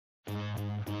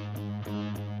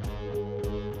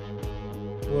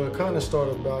Well, it kind of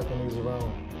started back when he was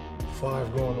around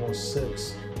 5 going on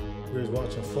 6. We was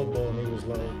watching football and he was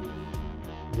like,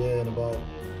 yeah, in about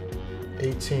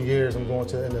 18 years I'm going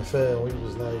to the NFL. And he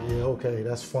was like, yeah, okay,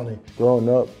 that's funny. Growing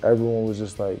up, everyone was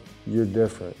just like, you're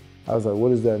different. I was like,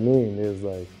 what does that mean? It was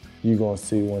like, you're gonna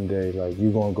see one day, like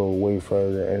you're gonna go way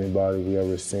further than anybody we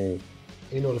ever seen.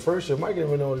 You know, the first year, Mike didn't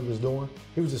even know what he was doing.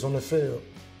 He was just on the field.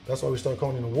 That's why we started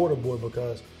calling him the water boy,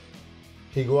 because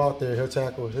he'd go out there, he'll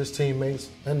tackle his teammates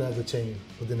and the other team.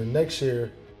 But then the next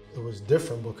year, it was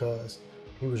different because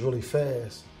he was really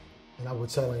fast. And I would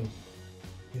tell him,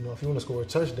 you know, if you want to score a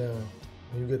touchdown,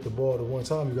 when you get the ball at one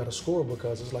time, you got to score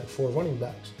because it's like 4 running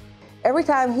backs. Every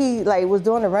time he was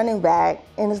doing a running back,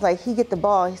 and it's like he get the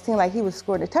ball, he seemed like he was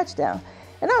scoring a touchdown.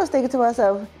 And I was thinking to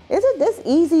myself, is it this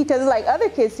easy? Because like other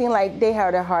kids seemed like they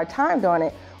had a hard time doing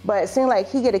it, but it seemed like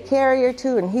he get a carry or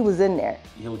two and he was in there.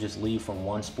 He'll just leave from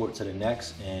one sport to the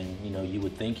next, and you know, you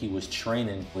would think he was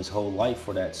training his whole life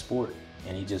for that sport.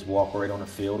 And he just walk right on the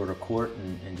field or the court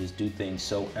and just do things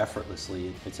so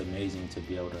effortlessly. It's amazing to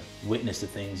be able to witness the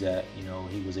things that, you know,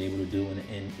 he was able to do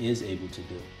and is able to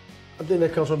do. I think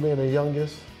that comes from being the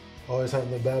youngest, always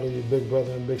having to battle your big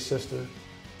brother and big sister,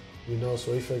 you know,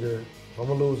 so he figured, if I'm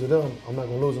gonna lose to them, I'm not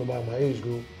gonna lose nobody in my age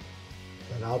group,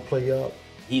 and I'll play up.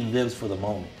 He lives for the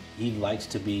moment. He likes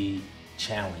to be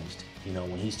challenged. You know,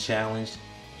 when he's challenged,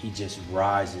 he just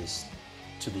rises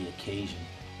to the occasion.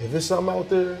 If there's something out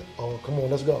there, oh, come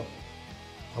on, let's go.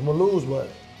 I'm gonna lose, but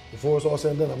before it's all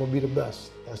said and done, I'm gonna be the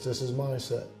best. That's just his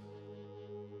mindset.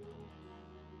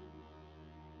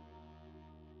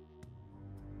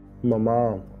 My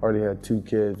mom already had 2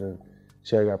 kids and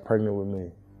she had got pregnant with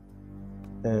me.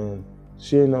 And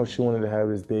she didn't know she wanted to have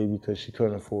this baby because she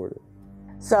couldn't afford it.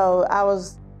 So I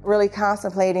was really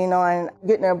contemplating on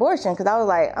getting an abortion because I was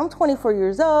like, I'm 24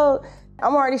 years old.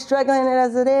 I'm already struggling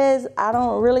as it is. I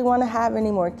don't really want to have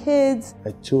any more kids.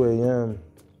 At 2 a.m.,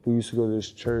 we used to go to this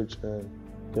church and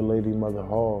the lady, Mother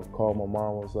Hall, called my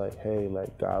mom and was like, hey,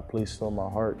 like God placed it on my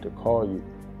heart to call you.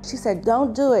 She said,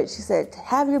 don't do it. She said,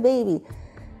 have your baby.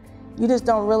 You just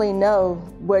don't really know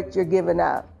what you're giving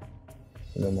up.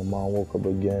 And then my mom woke up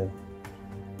again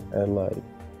at like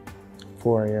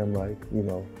 4 a.m., like, you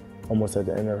know, almost at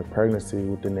the end of her pregnancy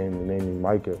with the name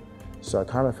Micah. So I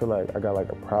kind of feel like I got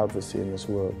like a prophecy in this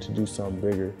world to do something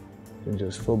bigger than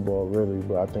just football, really.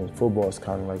 But I think football is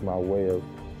kind of like my way of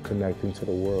connecting to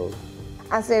the world.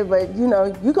 I said, but you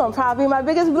know, you're gonna probably be my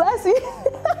biggest blessing.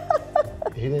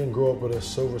 He didn't grow up with a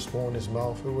silver spoon in his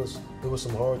mouth. It was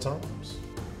some hard times.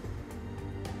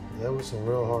 There was some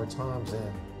real hard times,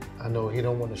 and I know he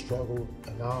don't want to struggle,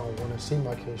 and I don't want to see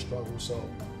my kids struggle. So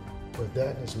with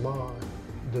that in his mind,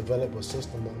 develop a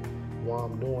system of why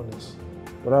I'm doing this.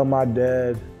 Without my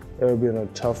dad, it would be a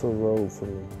tougher road for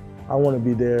me. I want to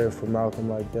be there for Malcolm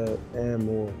like that and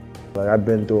more. Like I've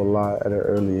been through a lot at an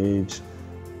early age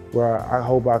where I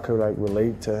hope I could like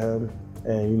relate to him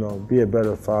and, you know, be a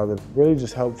better father. Really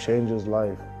just help change his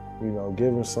life, you know,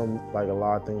 give him a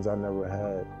lot of things I never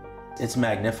had. It's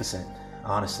magnificent,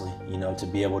 honestly, you know, to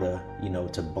be able to, you know,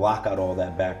 to block out all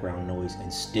that background noise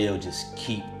and still just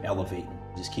keep elevating,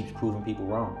 just keeps proving people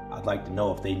wrong. I'd like to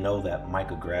know if they know that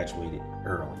Micah graduated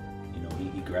early. You know,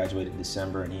 he graduated in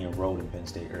December and he enrolled in Penn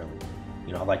State early.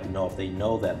 You know, I'd like to know if they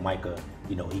know that Micah,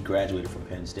 you know, he graduated from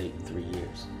Penn State in 3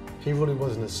 years. He really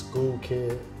wasn't a school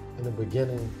kid in the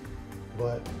beginning,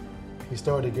 but he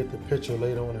started to get the picture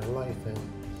later on in life, and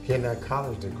getting that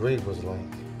college degree was like,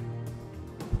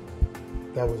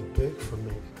 that was big for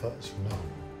me because, you know,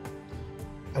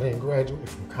 I didn't graduate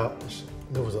from college.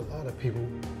 There was a lot of people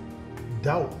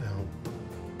doubt him.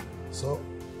 So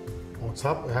on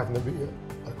top of having to be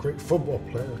a great football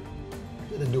player,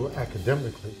 he didn't do it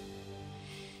academically.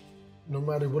 No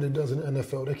matter what he does in the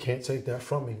NFL, they can't take that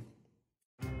from him.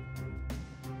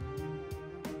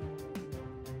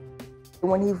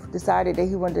 When he decided that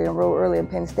he wanted to enroll early in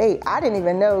Penn State, I didn't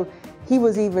even know he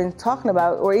was even talking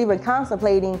about or even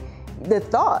contemplating the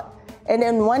thought. And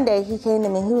then one day he came to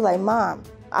me and he was like, Mom,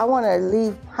 I want to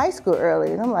leave high school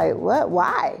early. And I'm like, what,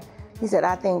 why? He said,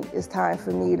 I think it's time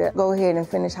for me to go ahead and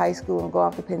finish high school and go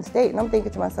off to Penn State. And I'm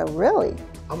thinking to myself, really?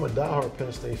 I'm a diehard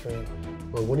Penn State fan,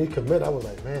 but when he committed, I was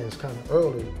like, man, it's kind of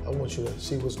early. I want you to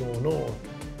see what's going on.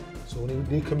 So when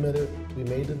he decommitted, we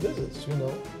made the visits, you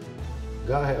know.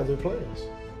 God had other plans.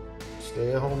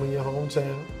 Stay at home in your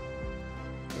hometown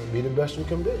and be the best you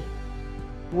can be.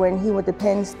 When he went to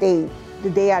Penn State, the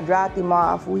day I dropped him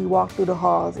off, we walked through the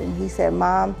halls and he said,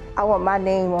 Mom, I want my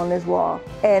name on this wall.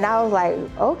 And I was like,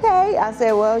 okay. I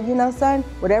said, well, you know, son,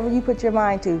 whatever you put your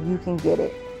mind to, you can get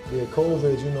it. Yeah,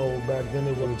 COVID, you know, back then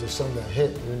it wasn't just something that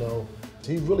hit, you know.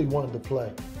 He really wanted to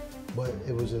play, but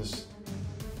it was just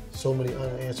so many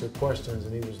unanswered questions,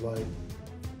 and he was like,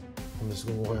 I'm just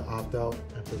gonna go ahead and opt out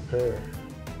and prepare.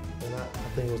 And I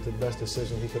think it was the best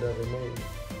decision he could ever make.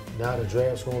 Now the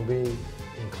draft's gonna be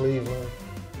in Cleveland,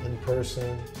 in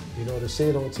person. You know, to see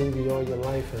it on TV all your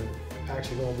life and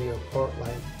actually gonna be a part,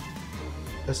 like,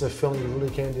 that's a feeling you really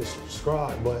can't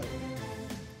describe, but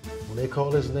when they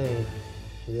call his name,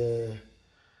 yeah,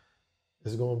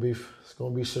 it's gonna be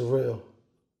surreal.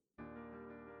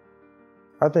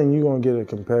 I think you're gonna get a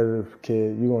competitive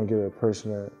kid. You're gonna get a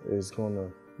person that is gonna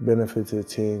benefit to the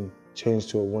team, change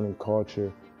to a winning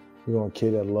culture. You're gonna get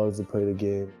a kid that loves to play the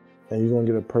game. And you're gonna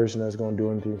get a person that's gonna do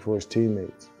anything for his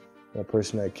teammates. A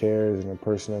person that cares and a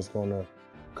person that's gonna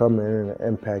come in and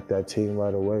impact that team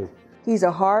right away. He's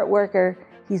a hard worker,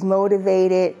 he's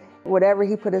motivated. Whatever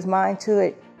he put his mind to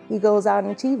it, he goes out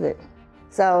and achieves it.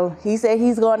 So he said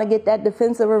he's gonna get that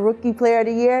Defensive Rookie Player of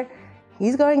the Year.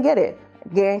 He's gonna get it,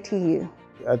 I guarantee you.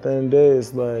 At the end of the day,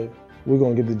 it's like, we're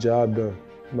gonna get the job done.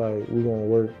 Like, we're gonna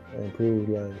work and prove,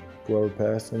 like, whoever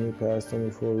passed on me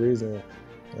for a reason,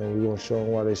 and we're gonna show them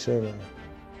why they shouldn't.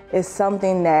 It's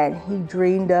something that he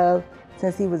dreamed of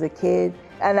since he was a kid.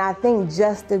 And I think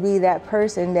just to be that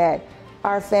person that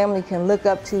our family can look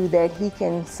up to, that he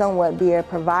can somewhat be a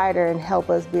provider and help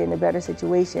us be in a better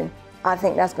situation, I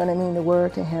think that's gonna mean the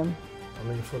world to him. I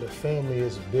mean, for the family,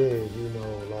 it's big, you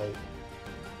know, like,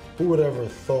 who would ever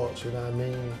thought, you know what I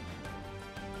mean?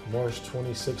 March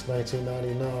 26,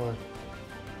 1999,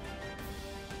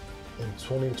 in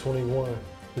 2021,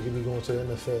 we could be going to the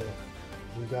NFL.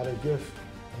 We got a gift,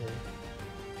 and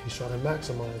he's trying to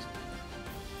maximize.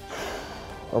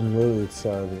 I'm really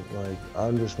excited. Like,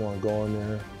 I just want to go in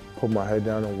there, put my head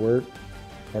down and work,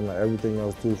 and let everything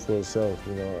else do for itself.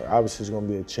 You know, obviously it's going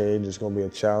to be a change, it's going to be a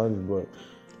challenge, but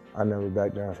I never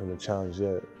back down from the challenge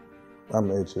yet. I'm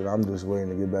itching. I'm just waiting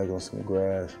to get back on some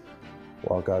grass,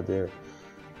 walk out there,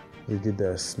 you get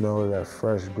that smell of that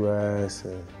fresh grass,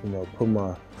 and, you know, put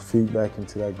my feet back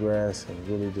into that grass and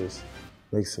really just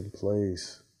make some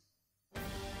plays.